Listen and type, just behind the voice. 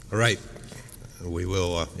All right. We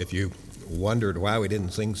will, if you wondered why we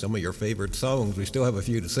didn't sing some of your favorite songs, we still have a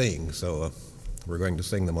few to sing, so we're going to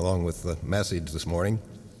sing them along with the message this morning.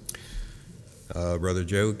 Brother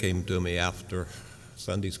Joe came to me after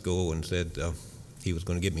Sunday school and said he was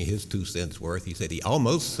going to give me his 2 cents worth. He said he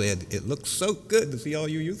almost said, "It looks so good to see all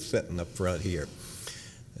you youth sitting up front here."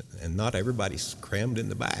 And not everybody's crammed in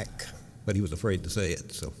the back, but he was afraid to say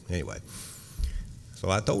it, so anyway. So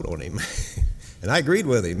I told on him, and I agreed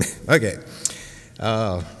with him. Okay.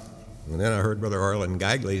 And then I heard Brother Arlen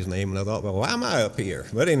Gagley's name, and I thought, well, why am I up here?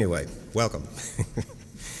 But anyway, welcome.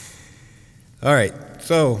 All right,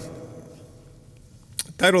 so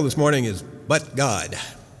the title this morning is But God.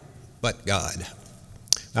 But God.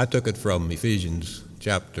 I took it from Ephesians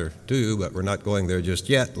chapter 2, but we're not going there just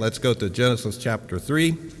yet. Let's go to Genesis chapter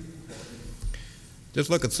 3. Just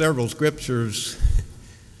look at several scriptures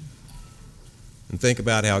and think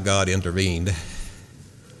about how God intervened.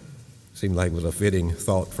 Seemed like it was a fitting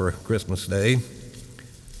thought for Christmas Day.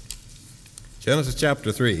 Genesis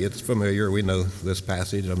chapter 3, it's familiar. We know this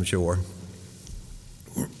passage, I'm sure.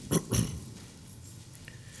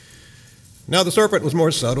 Now the serpent was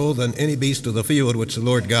more subtle than any beast of the field which the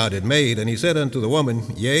Lord God had made, and he said unto the woman,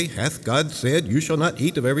 Yea, hath God said, You shall not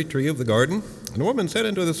eat of every tree of the garden? And the woman said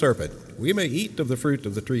unto the serpent, We may eat of the fruit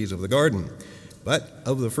of the trees of the garden, but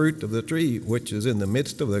of the fruit of the tree which is in the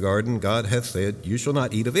midst of the garden, God hath said, You shall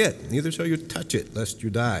not eat of it, neither shall you touch it, lest you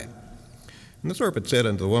die. And the serpent said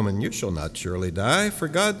unto the woman, You shall not surely die, for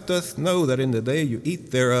God doth know that in the day you eat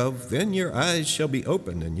thereof, then your eyes shall be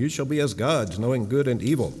opened, and you shall be as gods, knowing good and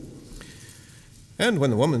evil. And when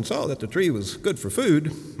the woman saw that the tree was good for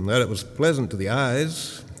food, and that it was pleasant to the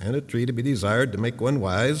eyes, and a tree to be desired to make one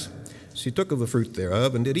wise, she took of the fruit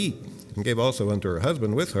thereof, and did eat, and gave also unto her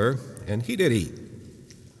husband with her, and he did eat.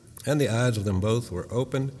 And the eyes of them both were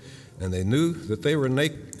opened, and they knew that they were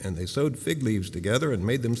naked, and they sewed fig leaves together and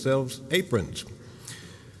made themselves aprons.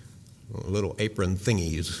 Little apron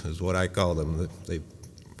thingies is what I call them.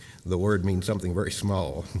 The word means something very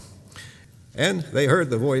small. And they heard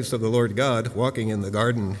the voice of the Lord God walking in the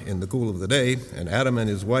garden in the cool of the day, and Adam and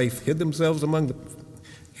his wife hid themselves from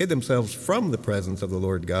the presence of the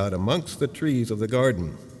Lord God amongst the trees of the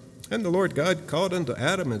garden. And the Lord God called unto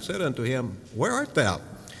Adam and said unto him, Where art thou?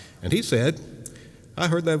 And he said, I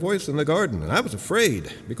heard thy voice in the garden, and I was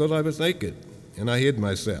afraid, because I was naked, and I hid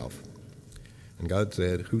myself. And God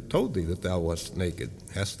said, Who told thee that thou wast naked?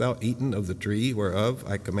 Hast thou eaten of the tree whereof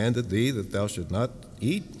I commanded thee that thou should not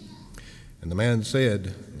eat? And the man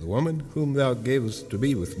said, The woman whom thou gavest to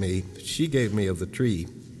be with me, she gave me of the tree,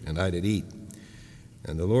 and I did eat.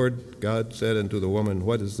 And the Lord God said unto the woman,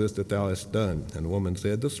 What is this that thou hast done? And the woman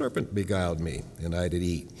said, The serpent beguiled me, and I did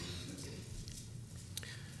eat.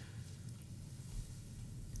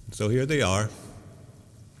 So here they are,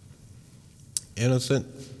 innocent,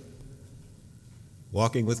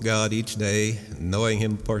 walking with God each day, knowing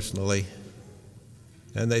Him personally,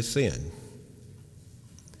 and they sin.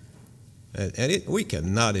 And we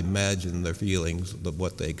cannot imagine their feelings of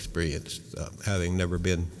what they experienced, having never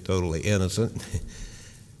been totally innocent.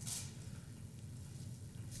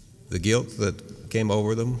 The guilt that came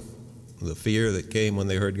over them, the fear that came when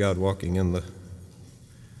they heard God walking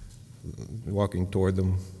toward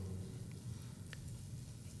them,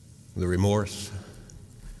 the remorse.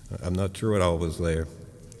 I'm not sure what all was there.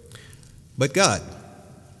 But God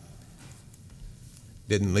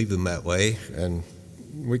didn't leave them that way, and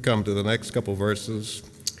we come to the next couple verses.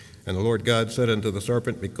 And the Lord God said unto the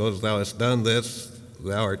serpent, Because thou hast done this,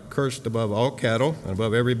 thou art cursed above all cattle, and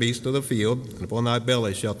above every beast of the field, and upon thy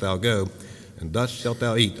belly shalt thou go, and dust shalt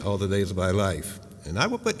thou eat all the days of thy life. And I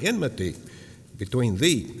will put enmity between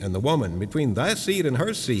thee and the woman, between thy seed and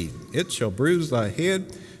her seed. It shall bruise thy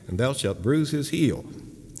head, and thou shalt bruise his heel.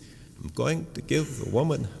 I'm going to give the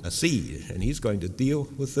woman a seed, and he's going to deal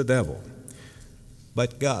with the devil.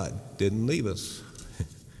 But God didn't leave us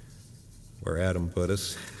where Adam put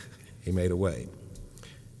us. He made a way.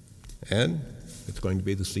 And it's going to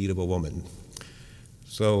be the seed of a woman.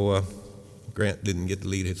 So Grant didn't get to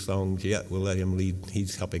lead his songs yet. We'll let him lead.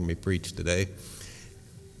 He's helping me preach today.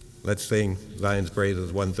 Let's sing Zion's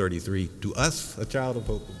Praises 133. To us a child of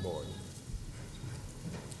hope is born.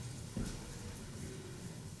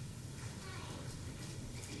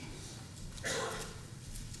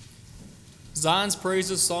 Zion's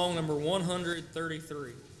Praises, song number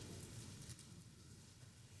 133.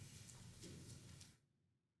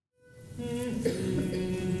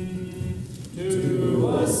 To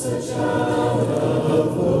us a child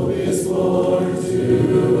of hope is born,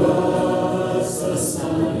 to us a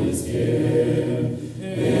son is given.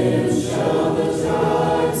 Him shall the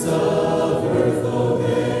tribes of earth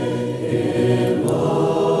obey.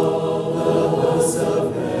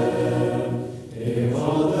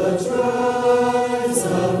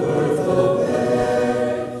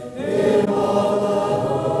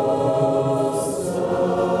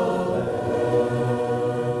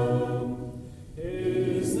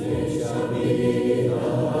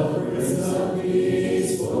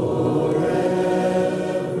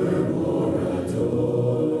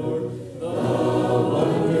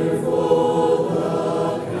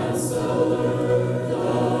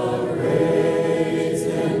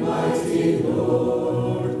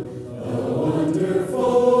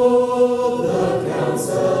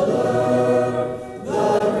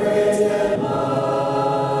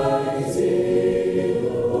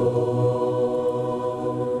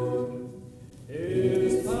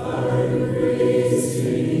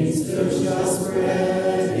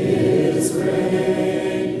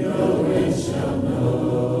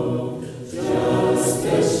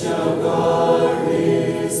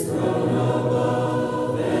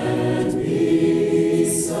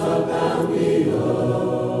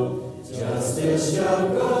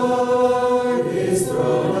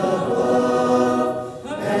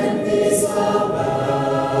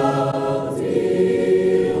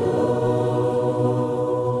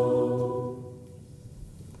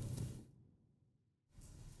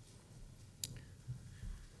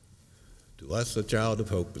 us a child of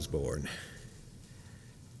hope is born.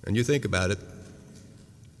 And you think about it,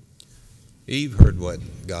 Eve heard what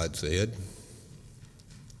God said.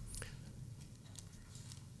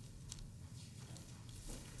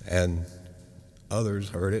 And others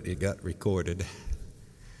heard it. It got recorded.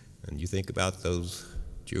 And you think about those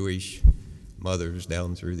Jewish mothers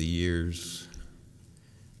down through the years.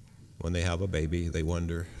 When they have a baby, they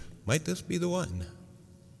wonder, might this be the one?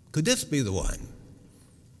 Could this be the one?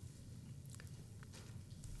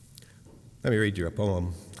 Let me read you a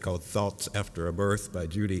poem called Thoughts After a Birth by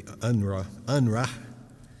Judy Unruh.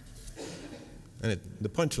 And the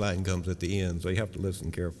punchline comes at the end, so you have to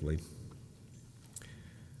listen carefully.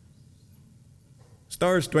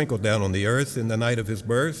 Stars twinkled down on the earth in the night of his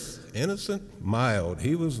birth. Innocent, mild,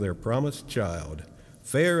 he was their promised child.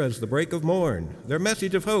 Fair as the break of morn, their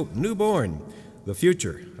message of hope, newborn, the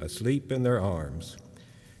future asleep in their arms.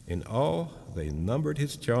 In awe they numbered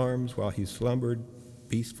his charms while he slumbered,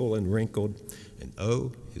 peaceful and wrinkled. And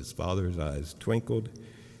oh, his father's eyes twinkled,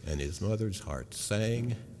 and his mother's heart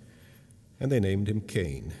sang, and they named him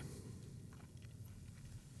Cain.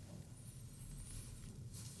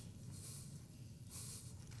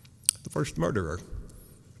 The first murderer.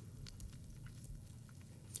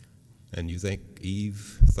 And you think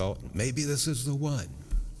Eve thought, maybe this is the one.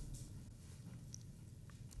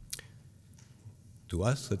 To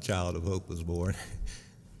us, a child of hope was born.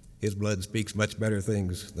 His blood speaks much better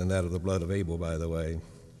things than that of the blood of Abel, by the way.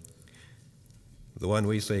 The one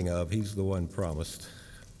we sing of, he's the one promised.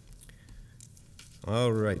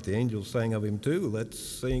 All right, the angels sang of him too. Let's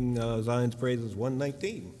sing Zion's Praises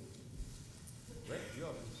 119.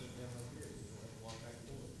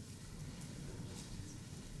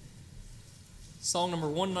 Song number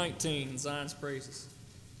 119, Zion's Praises.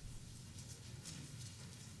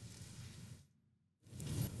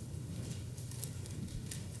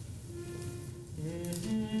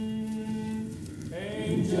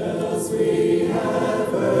 Angels we have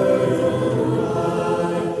heard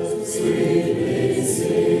arise, sweetly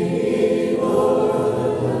singing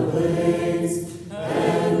o'er the plains,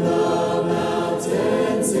 and the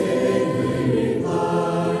mountains in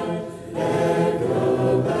reply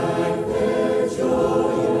echo back their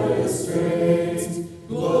joyous strains.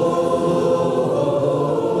 Gloria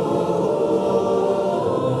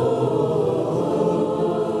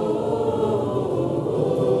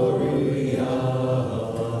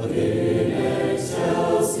in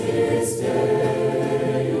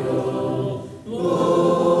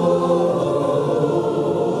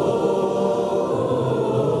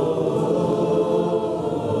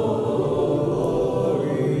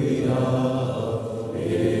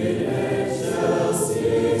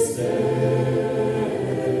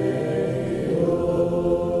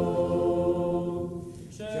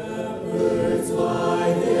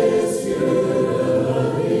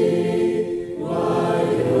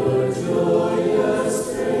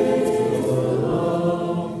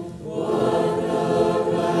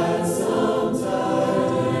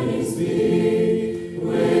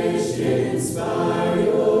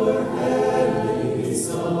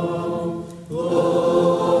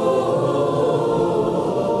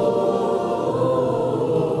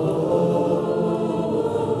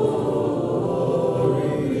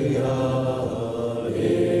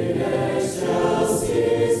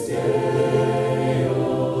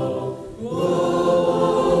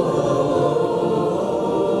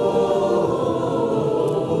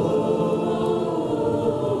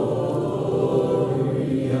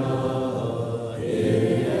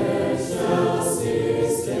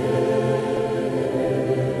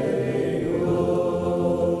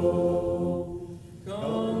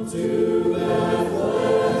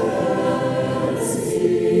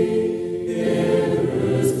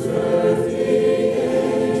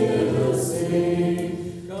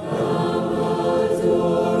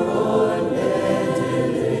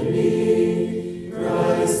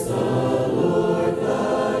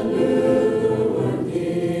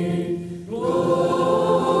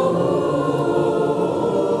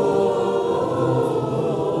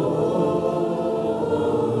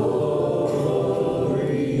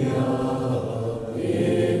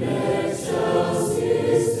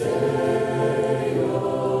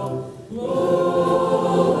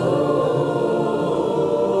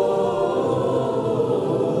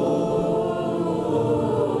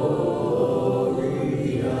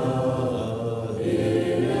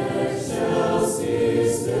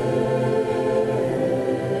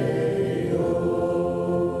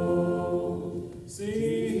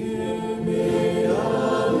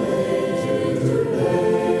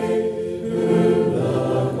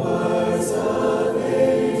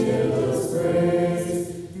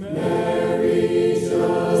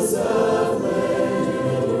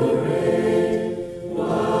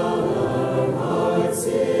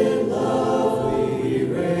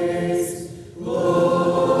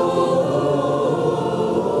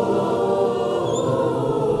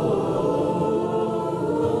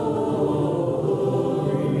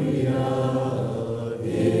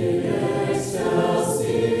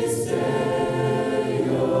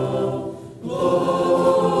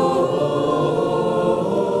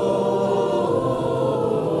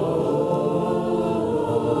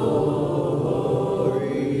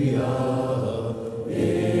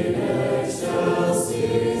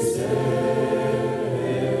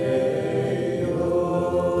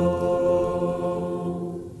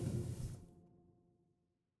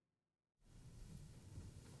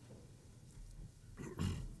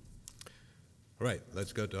All right,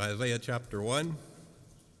 let's go to Isaiah chapter 1.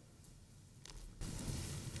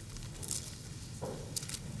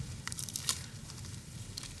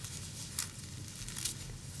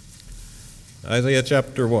 Isaiah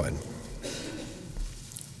chapter 1.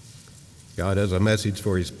 God has a message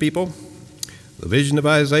for his people. The vision of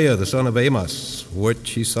Isaiah, the son of Amos, which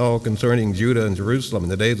he saw concerning Judah and Jerusalem in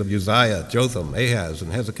the days of Uzziah, Jotham, Ahaz,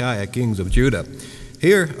 and Hezekiah, kings of Judah.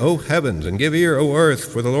 Hear, O heavens, and give ear, O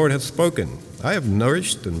earth, for the Lord hath spoken. I have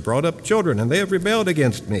nourished and brought up children, and they have rebelled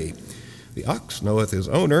against me. The ox knoweth his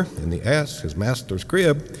owner, and the ass his master's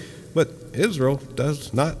crib, but Israel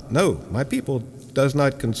does not know. My people does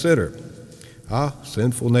not consider. Ah,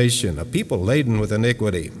 sinful nation, a people laden with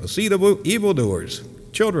iniquity, a seed of evildoers,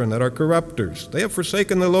 children that are corrupters. They have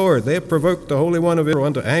forsaken the Lord. They have provoked the Holy One of Israel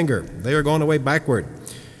unto anger. They are gone away backward.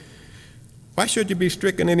 Why should you be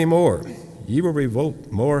stricken any more? Ye will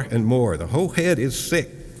revolt more and more. The whole head is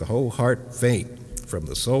sick, the whole heart faint. From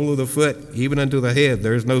the sole of the foot even unto the head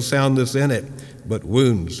there is no soundness in it, but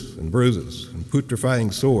wounds and bruises and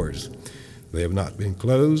putrefying sores. They have not been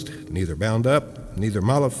closed, neither bound up, neither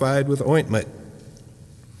mollified with ointment.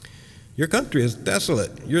 Your country is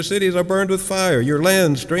desolate. Your cities are burned with fire. Your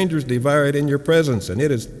land strangers devour it in your presence, and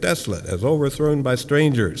it is desolate, as overthrown by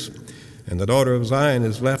strangers. And the daughter of Zion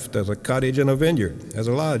is left as a cottage in a vineyard, as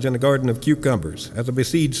a lodge in a garden of cucumbers, as a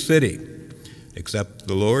besieged city. Except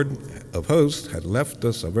the Lord of hosts had left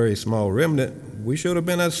us a very small remnant, we should have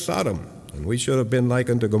been as Sodom, and we should have been like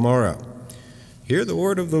unto Gomorrah. Hear the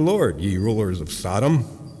word of the Lord, ye rulers of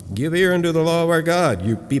Sodom. Give ear unto the law of our God,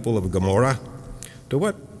 you people of Gomorrah. To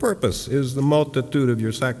what purpose is the multitude of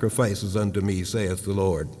your sacrifices unto me, saith the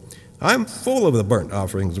Lord? I am full of the burnt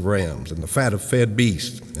offerings of rams and the fat of fed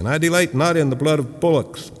beasts, and I delight not in the blood of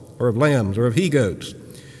bullocks, or of lambs, or of he-goats.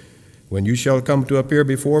 When you shall come to appear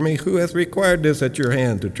before me, who hath required this at your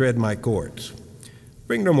hand to tread my courts?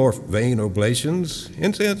 Bring no more vain oblations.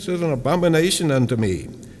 Incense is an abomination unto me.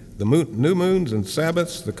 The new moons and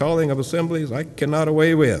Sabbaths, the calling of assemblies, I cannot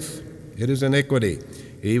away with. It is iniquity,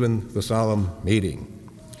 even the solemn meeting.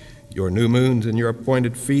 Your new moons and your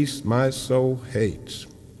appointed feasts my soul hates.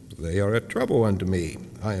 They are a trouble unto me.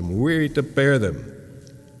 I am weary to bear them.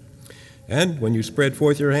 And when you spread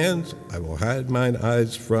forth your hands, I will hide mine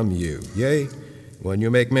eyes from you. Yea, when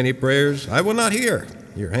you make many prayers, I will not hear.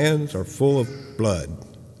 Your hands are full of blood.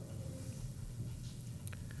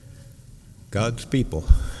 God's people,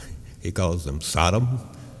 he calls them Sodom,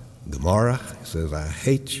 Gomorrah. He says, I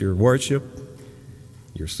hate your worship.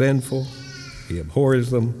 You're sinful. He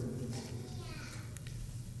abhors them.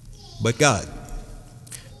 But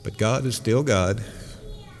God is still God.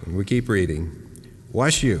 And we keep reading.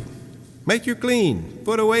 Wash you. Make you clean.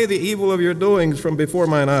 Put away the evil of your doings from before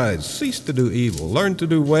mine eyes. Cease to do evil. Learn to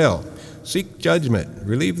do well. Seek judgment.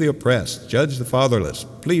 Relieve the oppressed. Judge the fatherless.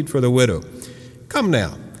 Plead for the widow. Come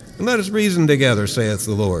now, and let us reason together, saith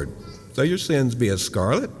the Lord. Though your sins be as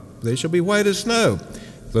scarlet, they shall be white as snow.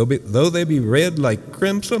 Though they be red like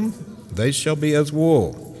crimson, they shall be as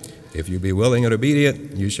wool. If you be willing and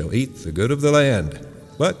obedient, you shall eat the good of the land.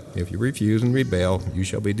 But if you refuse and rebel, you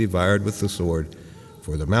shall be devoured with the sword,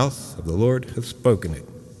 for the mouth of the Lord hath spoken it.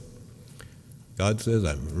 God says,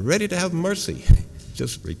 I'm ready to have mercy.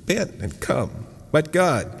 Just repent and come. But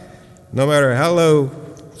God, no matter how low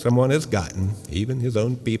someone has gotten, even his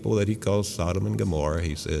own people that he calls Sodom and Gomorrah,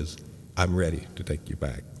 he says, I'm ready to take you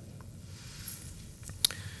back.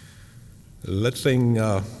 Let's sing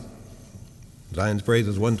Zion's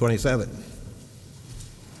Praises 127.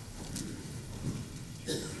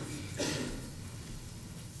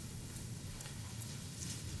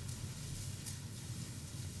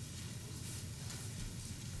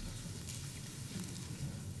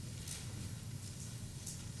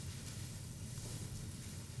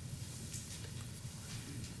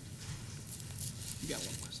 You got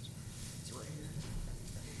one question. It's right here.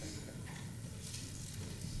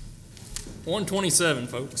 127,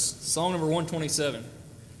 folks. Song number 127.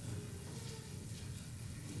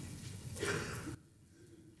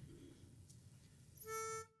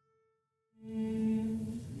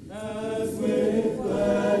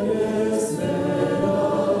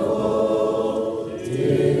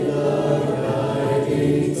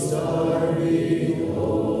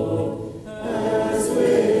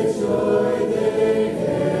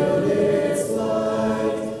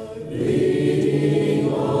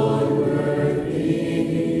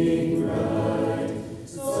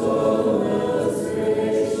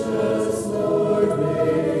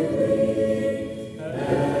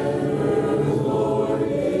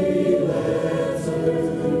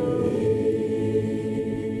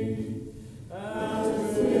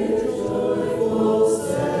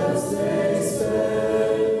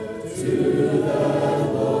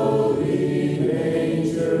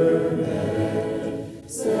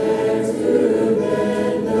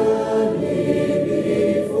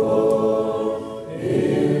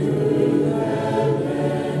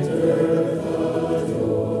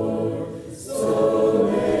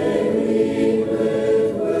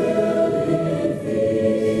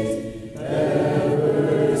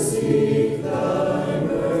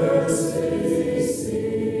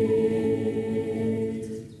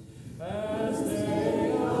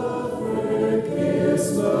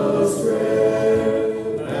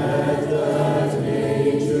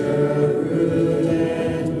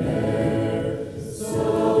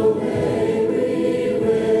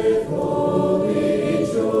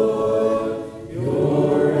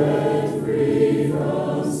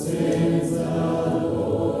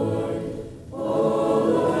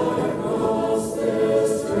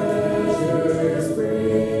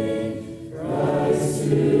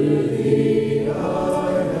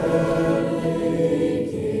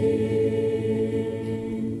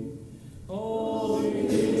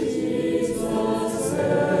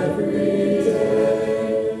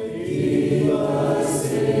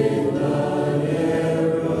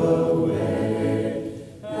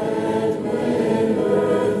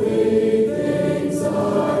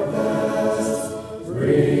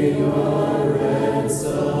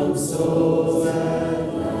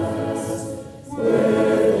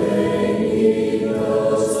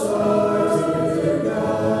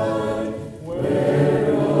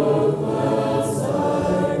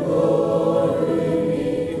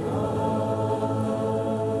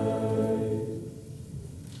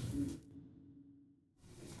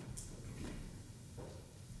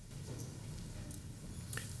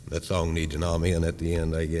 that song needs an amen at the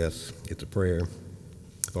end, I guess. It's a prayer.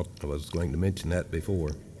 I thought I was going to mention that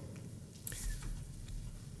before. It's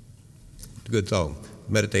a good song.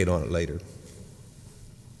 Meditate on it later.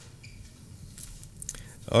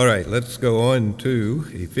 All right, let's go on to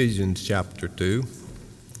Ephesians chapter 2.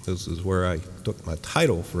 This is where I took my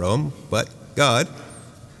title from, But God.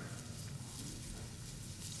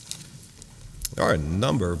 There are a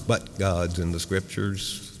number of but gods in the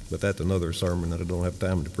scriptures, but that's another sermon that I don't have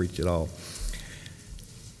time to preach at all.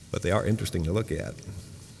 But they are interesting to look at.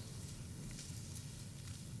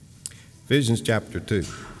 Ephesians chapter 2.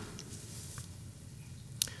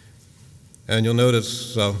 And you'll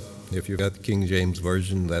notice, if you've got the King James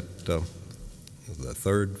Version, that the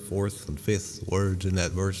third, fourth, and fifth words in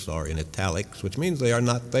that verse are in italics, which means they are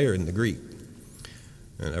not there in the Greek.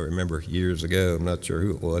 And I remember years ago, I'm not sure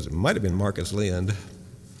who it was, it might have been Marcus Lind,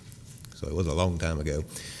 so it was a long time ago,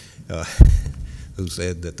 who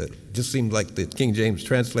said that it just seemed like the King James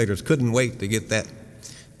translators couldn't wait to get that,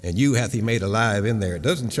 and you hath he made alive in there. It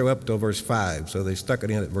doesn't show up till verse 5, so they stuck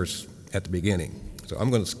it in at the beginning. So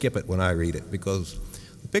I'm going to skip it when I read it, because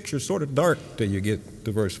the picture's sort of dark till you get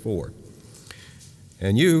to verse 4.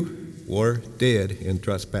 And you were dead in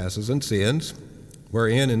trespasses and sins,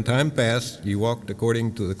 wherein in time past you walked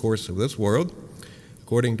according to the course of this world,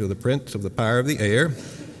 according to the prince of the power of the air,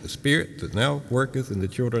 the spirit that now worketh in the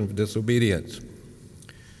children of disobedience,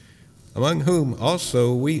 among whom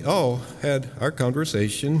also we all had our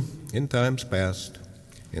conversation in times past,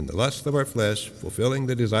 in the lust of our flesh, fulfilling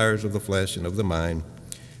the desires of the flesh and of the mind,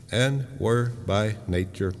 and were by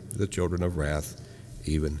nature the children of wrath,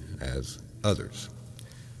 even as others.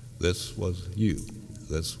 This was you.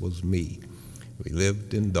 This was me. We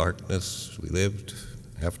lived in darkness. We lived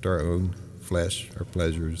after our own flesh, our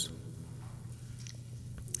pleasures.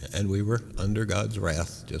 And we were under God's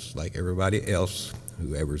wrath, just like everybody else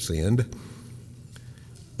who ever sinned.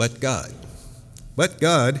 But God,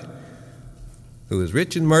 who is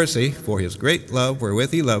rich in mercy, for his great love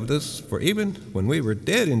wherewith he loved us, for even when we were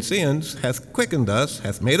dead in sins, hath quickened us,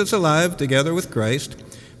 hath made us alive together with Christ.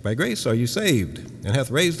 By grace are you saved, and hath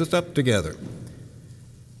raised us up together,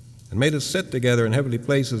 and made us sit together in heavenly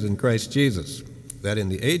places in Christ Jesus, that in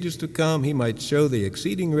the ages to come he might show the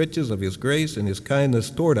exceeding riches of his grace and his kindness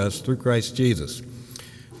toward us through Christ Jesus.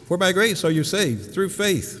 For by grace are you saved, through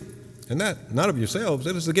faith, and that not of yourselves,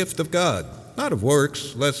 it is the gift of God, not of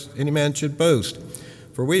works, lest any man should boast.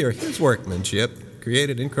 For we are his workmanship,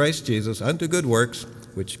 created in Christ Jesus unto good works,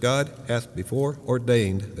 which God hath before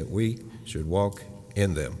ordained that we should walk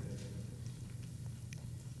in them.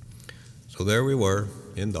 So there we were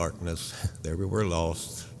in darkness, there we were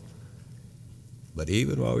lost. But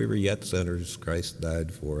even while we were yet sinners, Christ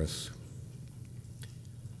died for us.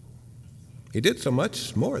 He did so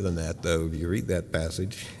much more than that, though, if you read that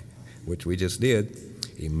passage, which we just did.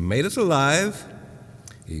 He made us alive.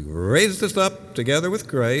 He raised us up together with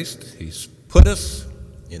Christ. He's put us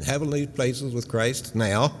in heavenly places with Christ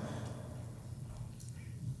now.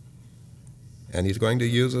 And he's going to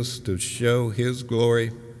use us to show his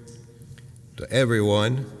glory to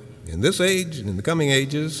everyone in this age and in the coming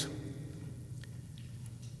ages.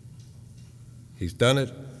 He's done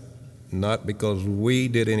it not because we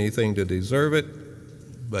did anything to deserve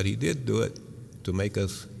it, but he did do it to make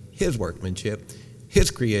us his workmanship, his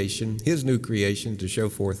creation, his new creation, to show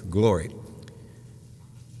forth glory.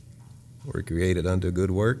 We're created unto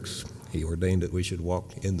good works. He ordained that we should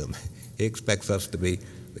walk in them. He expects us to be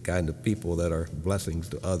the kind of people that are blessings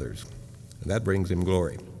to others, and that brings him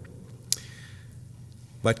glory.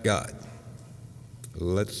 But God.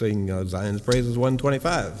 Let's sing Zion's Praises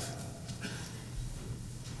 125.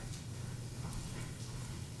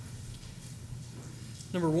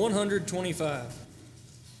 Number 125.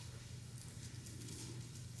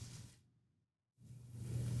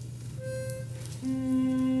 And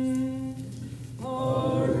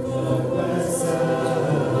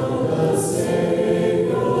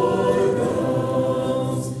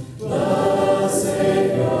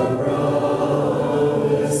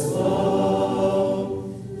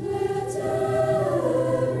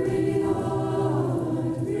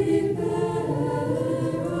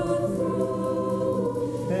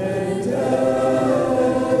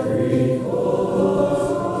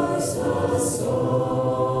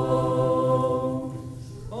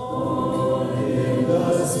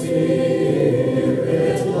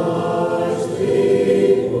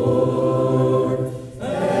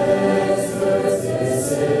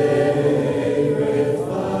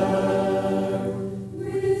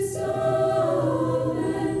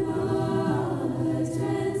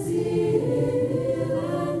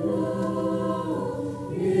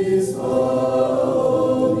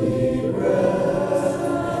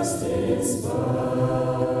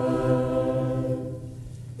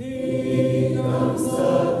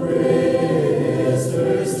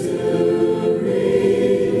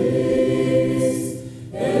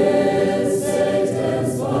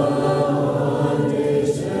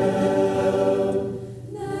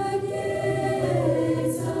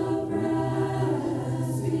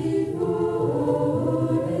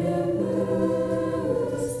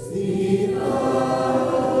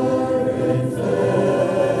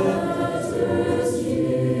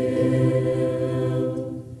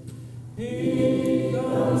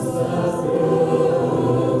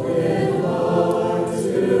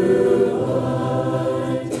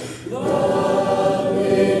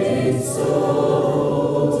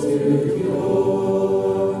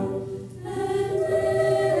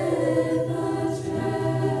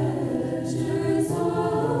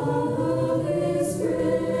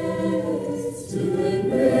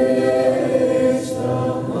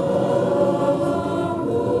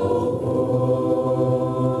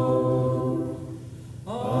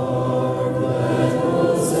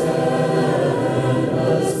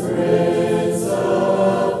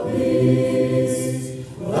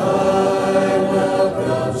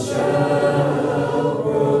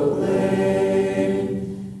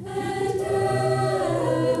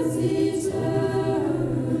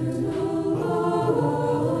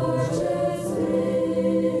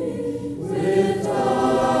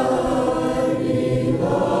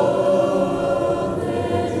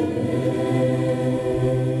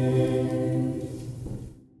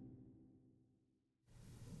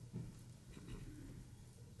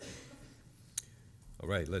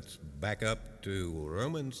right, let's back up to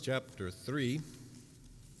Romans chapter 3.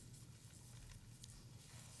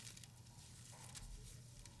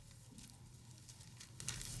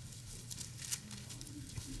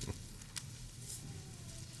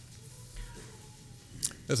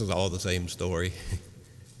 This is all the same story.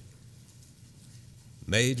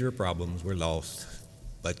 Major problems were lost,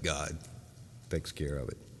 but God takes care of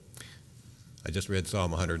it. I just read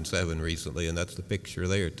Psalm 107 recently, and that's the picture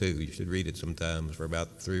there, too. You should read it sometimes for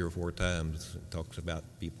about 3 or 4 times. It talks about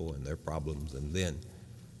people and their problems, and then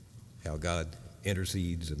how God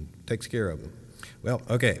intercedes and takes care of them. Well,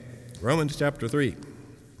 okay, Romans chapter 3.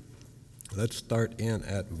 Let's start in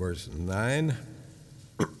at verse 9.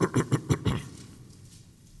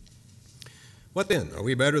 What then? Are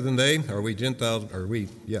we better than they? Are we Gentiles?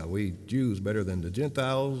 We Jews better than the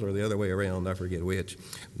Gentiles, or the other way around? I forget which.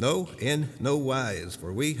 No, in no wise,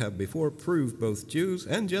 for we have before proved both Jews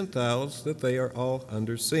and Gentiles that they are all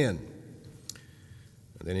under sin.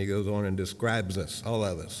 And then he goes on and describes us, all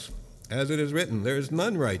of us. As it is written, there is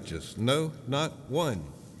none righteous, no, not one.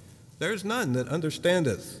 There is none that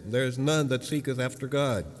understandeth, there is none that seeketh after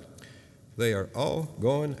God. They are all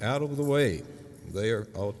gone out of the way. They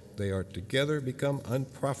are together become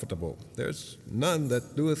unprofitable. There's none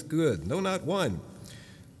that doeth good, no, not one.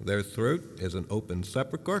 Their throat is an open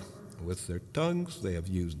sepulchre. With their tongues they have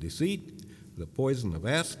used deceit. The poison of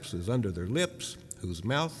asps is under their lips, whose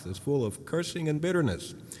mouth is full of cursing and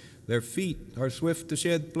bitterness. Their feet are swift to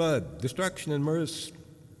shed blood. Destruction and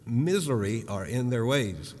misery are in their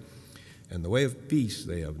ways, and the way of peace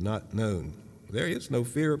they have not known. There is no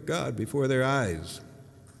fear of God before their eyes.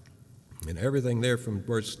 And everything there from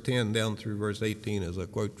verse 10 down through verse 18 is a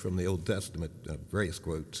quote from the Old Testament, various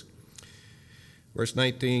quotes. Verse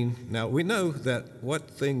 19, now we know that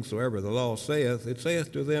what things soever the law saith, it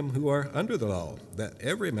saith to them who are under the law, that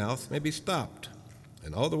every mouth may be stopped,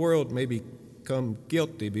 and all the world may become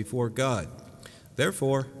guilty before God.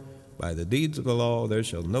 Therefore, by the deeds of the law there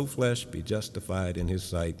shall no flesh be justified in his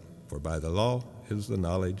sight, for by the law is the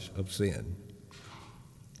knowledge of sin.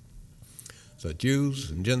 So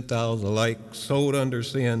Jews and Gentiles alike sold under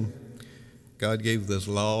sin. God gave this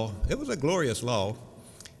law. It was a glorious law.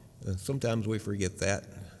 Sometimes we forget that.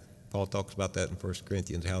 Paul talks about that in 1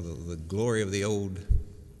 Corinthians, how the glory of the old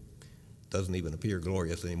doesn't even appear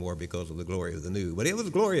glorious anymore because of the glory of the new. But it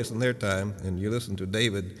was glorious in their time, and you listen to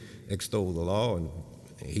David extol the law, and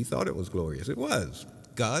he thought it was glorious. It was.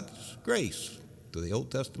 God's grace to the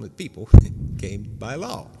Old Testament people came by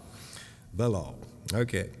law. The law.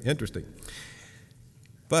 Okay, interesting.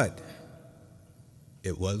 But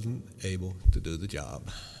it wasn't able to do the job.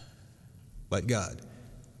 But God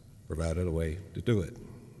provided a way to do it.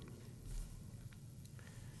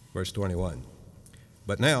 Verse 21.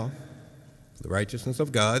 But now, the righteousness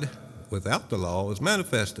of God without the law is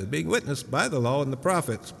manifested, being witnessed by the law and the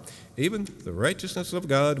prophets, even the righteousness of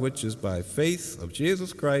God which is by faith of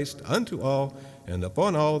Jesus Christ unto all and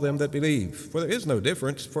upon all them that believe. For there is no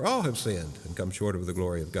difference, for all have sinned and come short of the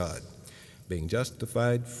glory of God, being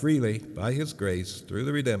justified freely by his grace through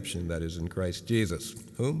the redemption that is in Christ Jesus,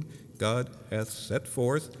 whom God hath set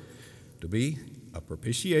forth to be a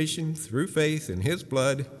propitiation through faith in his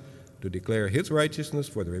blood, to declare his righteousness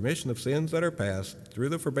for the remission of sins that are past through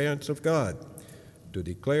the forbearance of God, to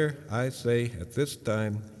declare, I say, at this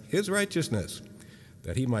time, his righteousness,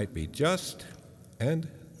 that he might be just and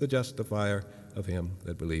the justifier of him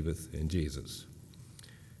that believeth in Jesus.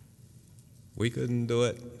 We couldn't do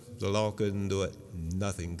it. The law couldn't do it.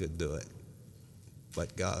 Nothing could do it.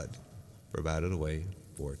 But God provided a way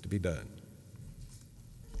for it to be done.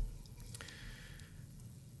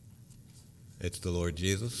 It's the Lord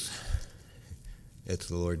Jesus. It's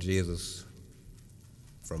the Lord Jesus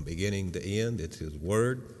from beginning to end. It's his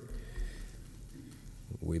word.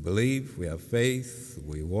 We believe, we have faith,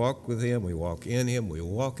 we walk with him, we walk in him, we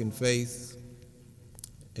walk in faith.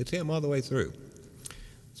 It's him all the way through.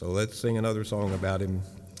 So let's sing another song about him.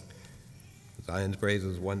 Zion's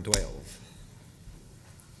Praises 112.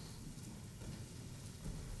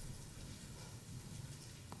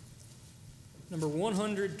 Number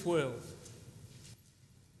 112.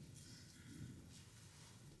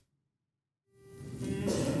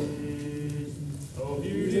 Oh,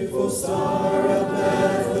 beautiful star of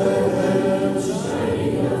Bethlehem,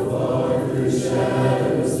 shining afar through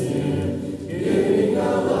shadows dim, giving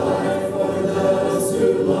a light for those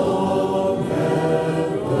who long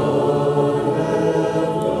have gone,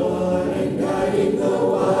 and guiding the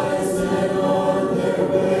wise men on their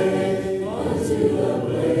way unto the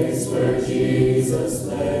place where Jesus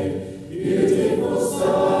lay. Beautiful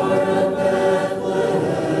star of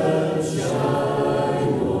Bethlehem,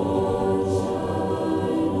 shine on,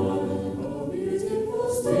 shine.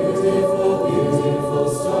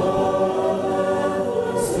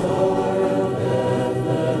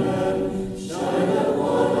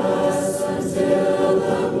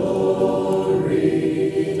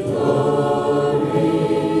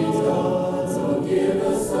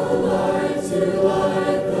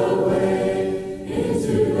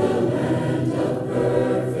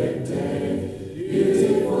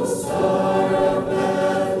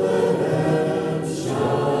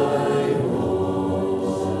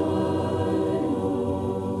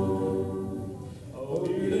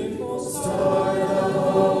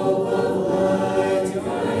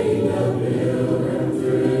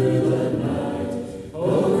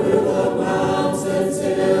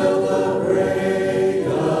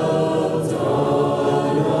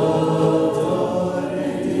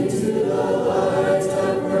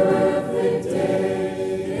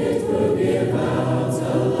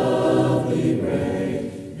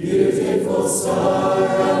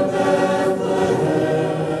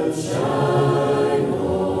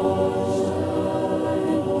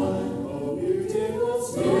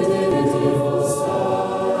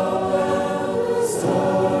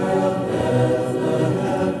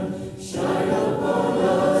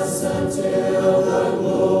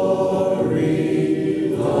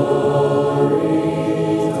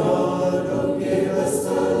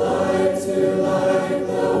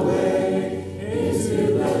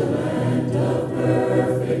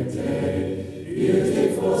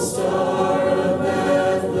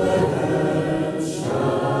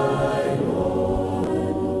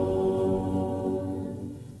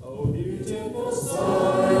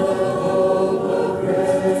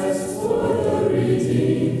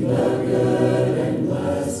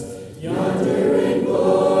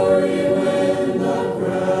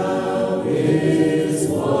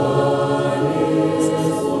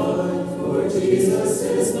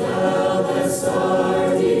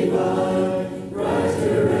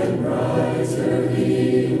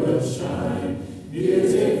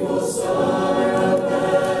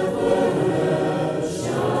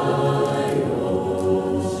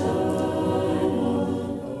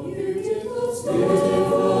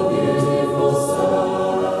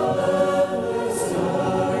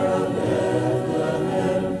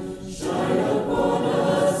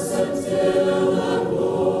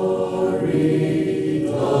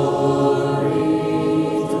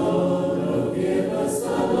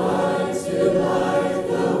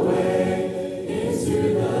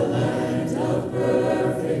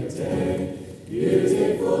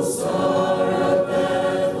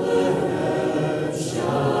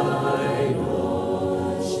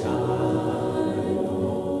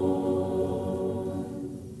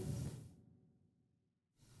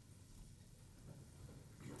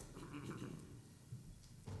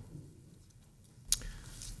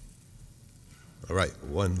 All right,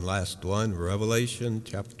 one last one, Revelation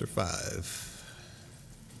chapter 5.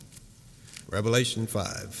 Revelation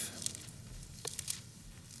 5.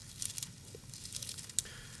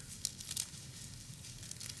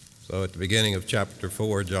 So at the beginning of chapter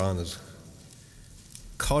 4, John is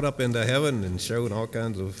caught up into heaven and shown all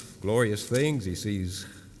kinds of glorious things. He sees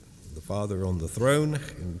the Father on the throne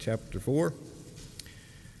in chapter 4.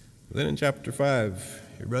 Then in chapter 5,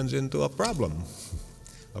 he runs into a problem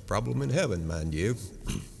in heaven, mind you.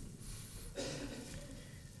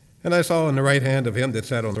 And I saw on the right hand of him that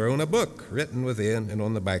sat on the throne a book written within and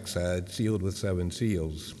on the backside, sealed with 7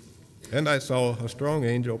 seals. And I saw a strong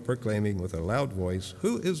angel proclaiming with a loud voice,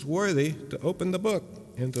 "Who is worthy to open the book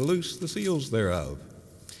and to loose the seals thereof?"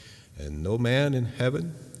 And no man in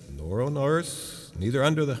heaven, nor on earth, neither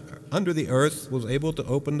under the earth was able to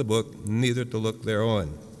open the book, neither to look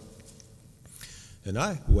thereon. And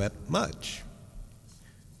I wept much,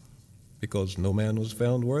 because no man was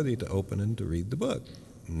found worthy to open and to read the book,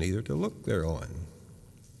 neither to look thereon.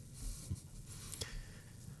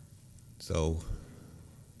 So,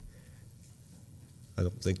 I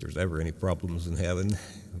don't think there's ever any problems in heaven,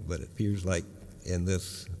 but it appears like in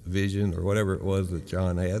this vision or whatever it was that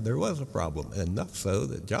John had, there was a problem, enough so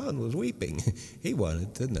that John was weeping. He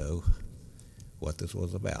wanted to know what this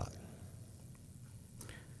was about.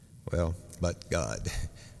 Well, but God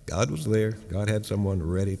was there. God had someone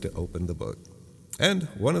ready to open the book. And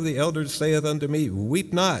one of the elders saith unto me,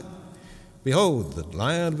 "Weep not. Behold, the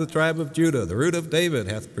Lion of the tribe of Judah, the Root of David,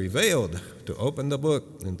 hath prevailed to open the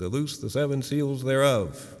book and to loose the 7 seals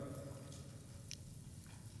thereof."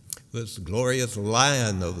 This glorious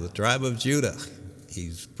Lion of the tribe of Judah,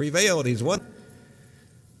 he's prevailed, he's won.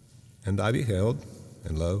 And I beheld,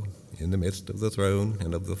 and lo, in the midst of the throne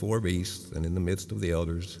and of the 4 beasts, and in the midst of the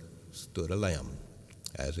elders, stood a lamb,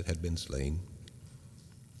 as it had been slain,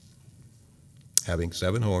 having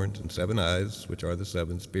 7 horns and 7 eyes, which are the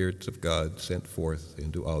 7 spirits of God sent forth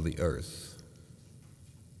into all the earth.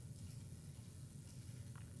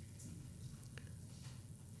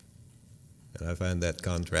 And I find that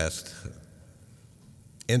contrast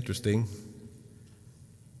interesting,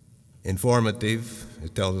 informative.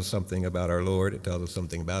 It tells us something about our Lord. It tells us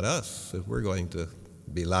something about us, if we're going to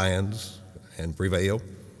be lions and prevail.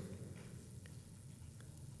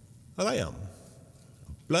 A lamb,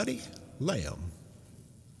 a bloody lamb.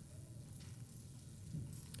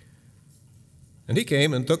 And he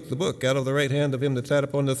came and took the book out of the right hand of him that sat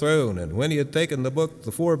upon the throne. And when he had taken the book,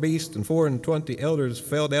 the 4 beasts and 24 elders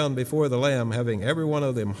fell down before the Lamb, having every one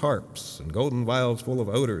of them harps and golden vials full of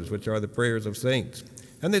odors, which are the prayers of saints.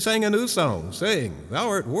 And they sang a new song, saying, "Thou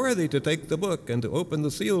art worthy to take the book and to open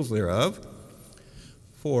the seals thereof,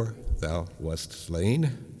 for thou wast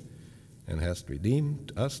slain, and hast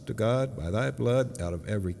redeemed us to God by thy blood out of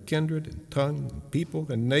every kindred and tongue and people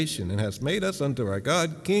and nation, and hast made us unto our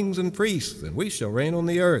God kings and priests, and we shall reign on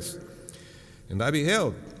the earth." And I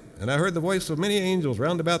beheld, and I heard the voice of many angels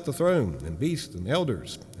round about the throne, and beasts and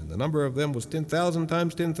elders, and the number of them was 10,000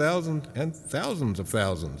 times 10,000, and thousands of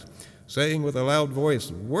thousands, saying with a loud voice,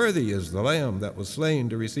 "Worthy is the Lamb that was slain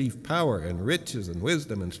to receive power and riches and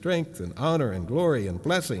wisdom and strength and honor and glory and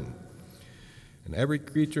blessing." And every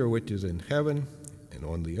creature which is in heaven and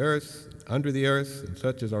on the earth, and under the earth, and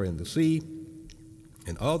such as are in the sea,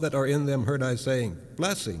 And all that are in them heard I saying,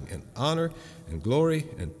 Blessing and honor and glory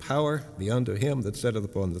and power be unto him that sitteth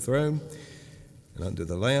upon the throne, and unto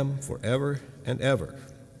the Lamb forever and ever.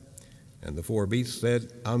 And the four beasts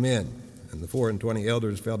said, Amen. And the 24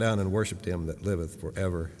 elders fell down and worshipped him that liveth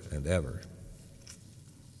forever and ever.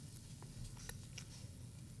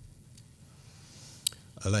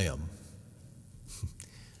 A lamb.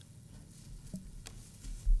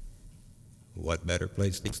 What better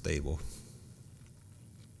place than the stable?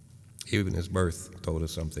 Even his birth told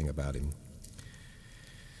us something about him.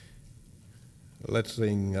 Let's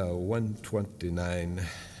sing 129,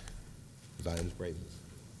 Zion's Praises.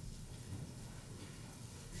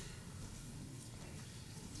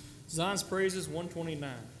 Zion's Praises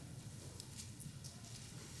 129.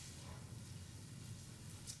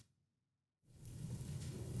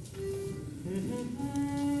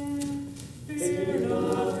 Fear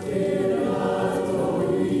not,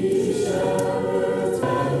 for ye shepherds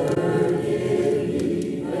ever give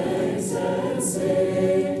ye thanks and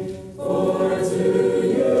sing, for to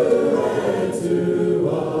you and to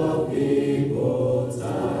all people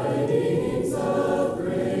tidings of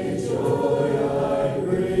great joy I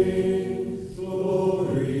bring.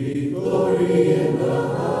 Glory, glory in the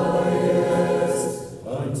highest,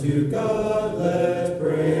 unto God let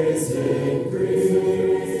praise increase.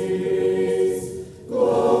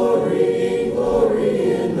 Glory,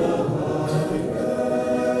 glory in the highest,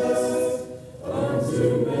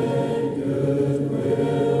 unto men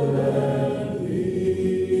goodwill and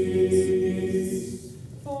peace.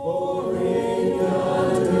 For in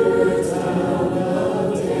yonder town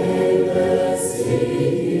of David sing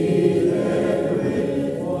ye there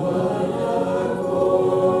with one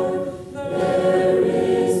accord. There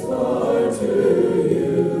is born to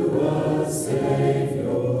you a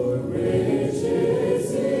Savior, which is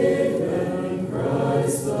even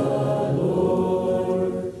Christ the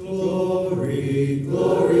Lord. Glory,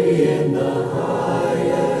 glory in the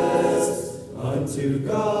highest, unto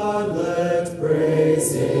God let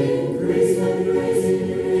praise increase.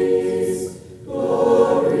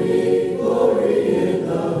 Glory, glory in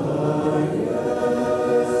the highest,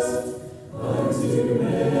 unto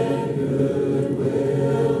men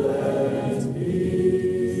goodwill and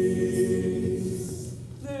peace.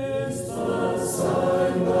 This the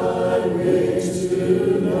sign by which to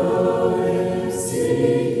know him.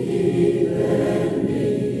 Seek ye, then be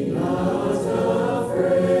not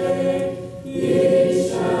afraid. Ye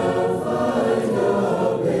shall find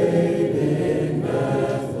a babe in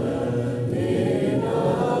Bethlehem, in a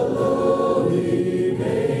lowly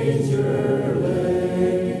manger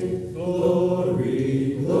laid.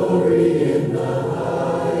 Glory, glory in the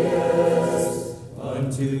highest,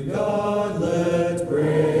 unto God let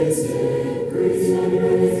praise increase.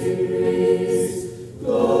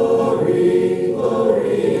 Glory,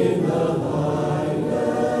 glory in the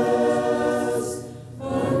highest,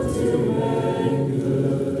 unto men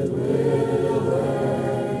goodwill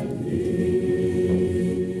and peace.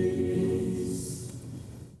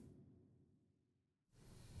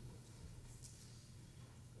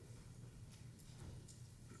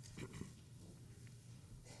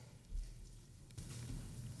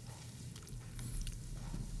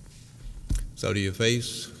 So do you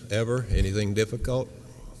face ever anything difficult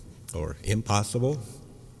or impossible?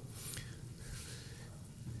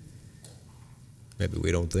 Maybe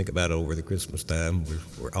we don't think about it over the Christmas time.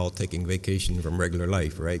 We're all taking vacation from regular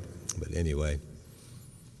life, right? But anyway,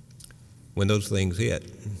 when those things hit,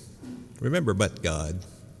 remember, but God.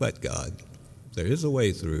 There is a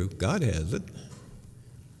way through. God has it.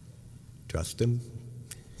 Trust him.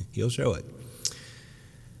 He'll show it.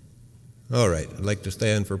 All right, I'd like to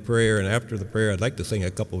stand for prayer, and after the prayer, I'd like to sing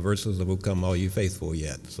a couple verses of "O Come All You Faithful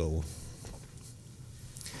Yet." So,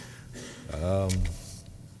 I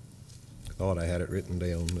thought I had it written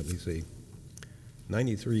down. Let me see.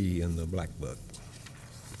 93 in the Black Book.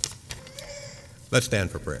 Let's stand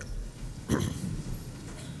for prayer.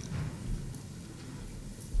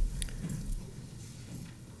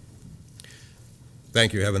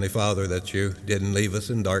 Thank you, Heavenly Father, that you didn't leave us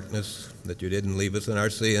in darkness, that you didn't leave us in our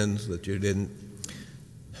sins, that you didn't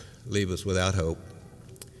leave us without hope.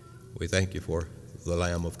 We thank you for the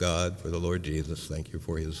Lamb of God, for the Lord Jesus. Thank you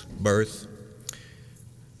for his birth.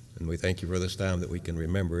 And we thank you for this time that we can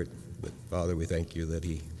remember it. But, Father, we thank you that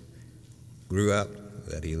he grew up,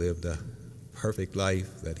 that he lived a perfect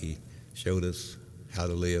life, that he showed us how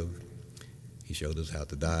to live. He showed us how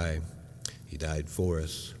to die. He died for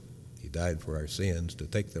us. He died for our sins, to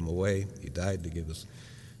take them away. He died to give us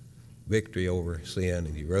victory over sin,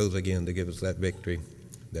 and he rose again to give us that victory.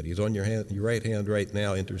 that he's on your right hand right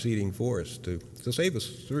now interceding for us to save us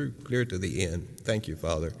through clear to the end. Thank you,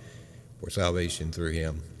 Father, for salvation through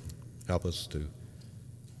him. Help us to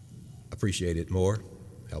appreciate it more.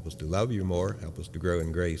 Help us to love you more. Help us to grow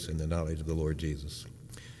in grace and the knowledge of the Lord Jesus.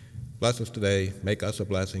 Bless us today. Make us a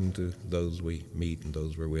blessing to those we meet and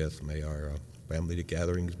those we're with. May our family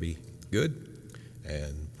gatherings be good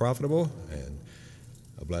and profitable and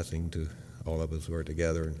a blessing to all of us who are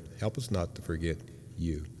together. And help us not to forget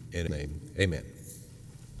you. In His name, amen.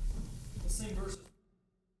 Let's sing verses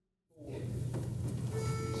 4.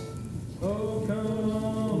 Oh.